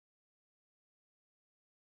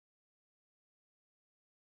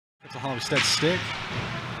To Harvey-Stead's stick.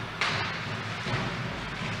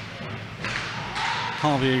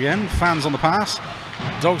 Harvey again, fans on the pass.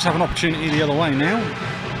 Dogs have an opportunity the other way now.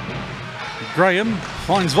 Graham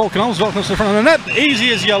finds Volkanovs. Volkanovs to the front of the net.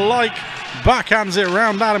 Easy as you like. Backhands it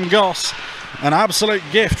round Adam Goss. An absolute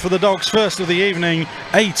gift for the Dogs' first of the evening.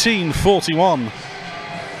 18-41.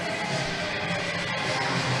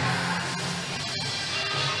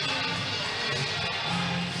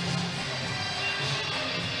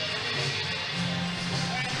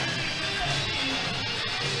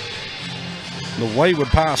 The wayward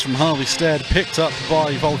pass from Harvey-Stead picked up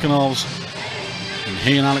by Volkanovs. And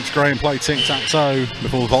he and Alex Graham play tic-tac-toe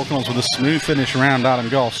before Volkanovs with a smooth finish around Adam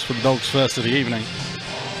Goss for the Dogs' first of the evening.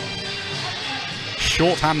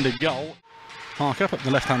 Short-handed goal. Harkup up the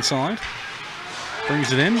left-hand side.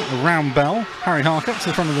 Brings it in around Bell. Harry Harkup to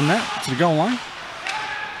the front of the net, to the goal line.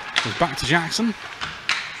 Goes back to Jackson.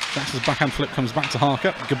 Jackson's backhand flip comes back to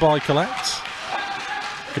Harkup. Goodbye collects.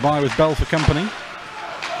 Goodbye with Bell for company.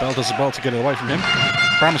 Bell does well to get it away from him.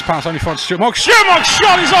 Brammer's pass only finds Stuart Moggs. Stuart Moggs'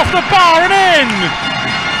 shot is off the bar and in!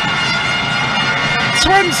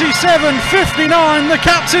 27-59, the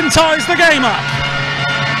captain ties the game up.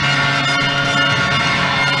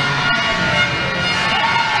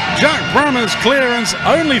 Jack Brammer's clearance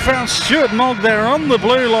only found Stuart Mogg there on the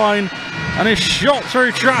blue line, and his shot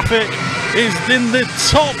through traffic is in the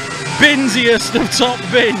top binsiest of top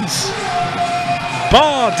bins.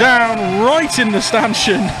 Bar down, right in the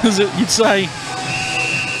stanchion, as you'd say.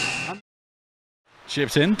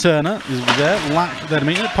 Chipped in, Turner is there, Lack there to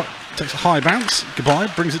meet it, takes a high bounce, Goodbye,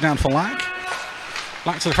 brings it down for Lack.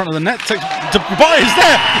 Lack to the front of the net, Goodbye is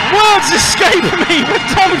there! Words escape me, but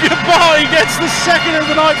Tom Goodbye gets the second of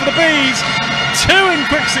the night for the Bees. Two in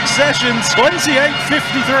quick succession,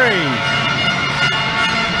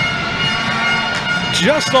 28-53.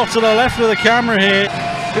 Just off to the left of the camera here.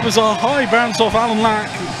 It was a high bounce off Alan Lack.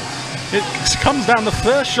 It comes down, the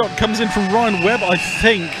first shot comes in from Ryan Webb, I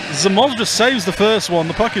think. Zamosra saves the first one,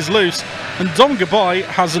 the puck is loose, and Dom Goodbye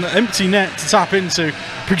has an empty net to tap into.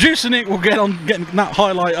 Producer Nick will get on getting that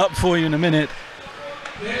highlight up for you in a minute.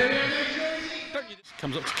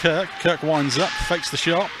 Comes up to Kirk, Kirk winds up, fakes the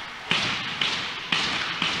shot.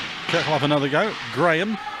 Kirk will have another go,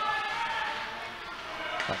 Graham.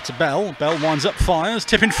 Back to Bell. Bell winds up, fires.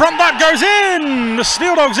 Tip in front, that goes in! The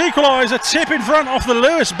Steeldogs equalise. A tip in front off the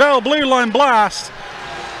Lewis Bell blue line blast.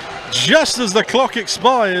 Just as the clock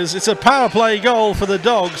expires, it's a power play goal for the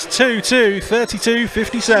Dogs. 2-2,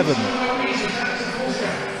 32-57. I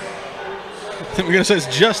think we're going to say it's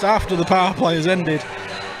just after the power play has ended.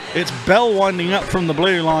 It's Bell winding up from the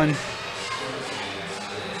blue line.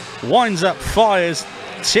 Winds up, fires,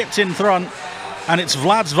 tipped in front. And it's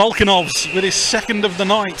Vlad's Volkanovs with his second of the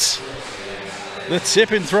night. The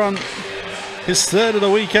tip in front, his third of the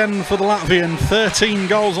weekend for the Latvian. 13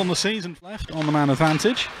 goals on the season left on the man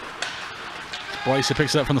advantage. Blazer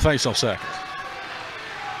picks it up from the face-off circle.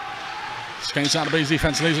 Skates out of B's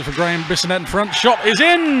defence, leaves it for Graham. Bissonette in front, shot is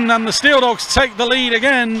in, and the Steeldogs take the lead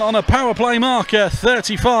again on a power play marker,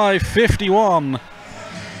 35-51.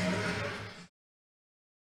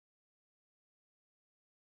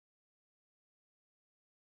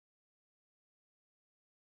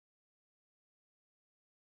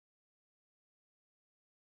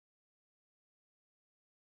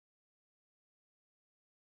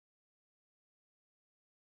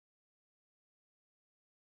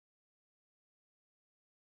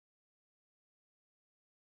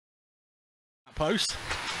 Post.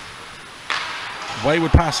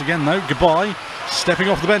 Wayward pass again though, Goodbye. Stepping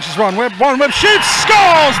off the bench is Ryan Webb. Ryan Webb shoots,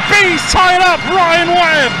 scores! Bees tie it up, Ryan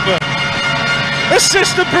Webb!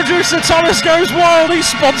 Assistant producer Thomas goes wild, he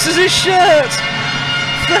sponsors his shirt!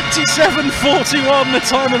 37-41 the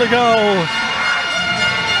time of the goal.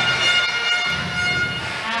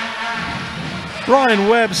 Ryan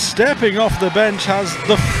Webb stepping off the bench has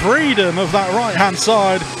the freedom of that right hand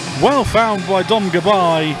side. Well found by Dom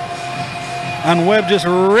Goodbye. And Webb just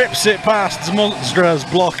rips it past Zmostra's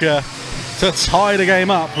blocker to tie the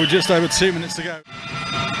game up with just over 2 minutes to go.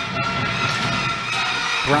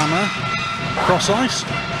 Brammer, cross ice.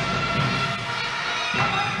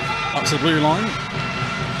 Up to the blue line.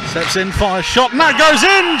 Steps in, fires shot, and that goes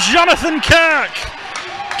in! Jonathan Kirk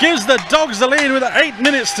gives the Dogs the lead with 8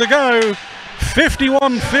 minutes to go.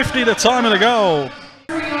 51-50 the time of the goal.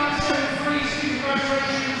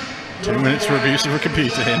 2 minutes for abuse of a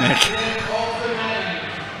computer here, Nick.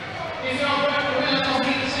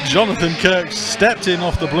 Jonathan Kirk stepped in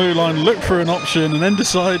off the blue line, looked for an option, and then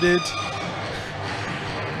decided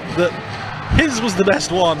that his was the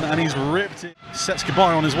best one, and he's ripped it. Sets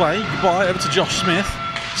Goodbye on his way. Goodbye over to Josh Smith.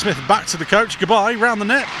 Smith back to the coach. Goodbye. Round the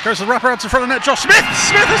net. Goes to the wraparound to the front of the net. Josh Smith.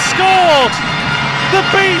 Smith has scored. The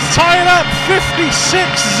Bees tie it up.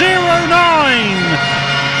 56-09.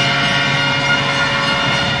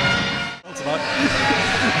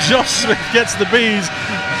 Josh Smith gets the Bees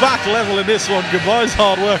back level in this one. Goodbye's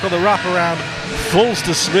hard work on the wraparound falls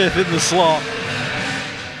to Smith in the slot,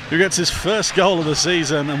 who gets his first goal of the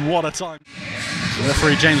season, and what a time. The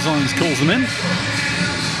referee James Lyons calls them in.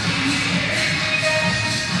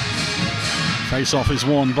 Face-off is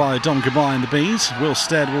won by Dom Goodbye and the Bees. Will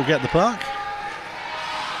Stead will get the puck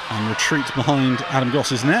and retreat behind Adam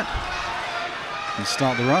Goss's net and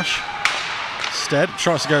start the rush. Stead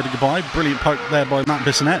tries to go to Goodbye. Brilliant poke there by Matt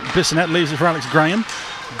Bissonette. Bissonette leaves it for Alex Graham.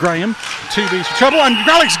 Graham, 2 Bees for trouble, and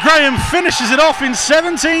Alex Graham finishes it off in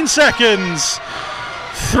 17 seconds.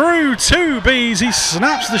 Through 2 Bees, he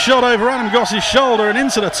snaps the shot over Adam Goss's shoulder and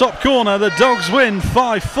into the top corner. The Dogs win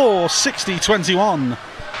 5-4, 60-21.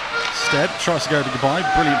 Stead tries to go to Goodbye.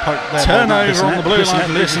 Brilliant poke there. Turnover on the blue line.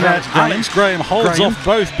 Alex Graham holds off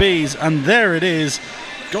both Bees, and there it is.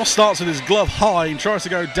 Goss starts with his glove high and tries to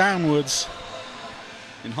go downwards.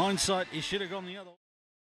 In hindsight, he should have gone the other way.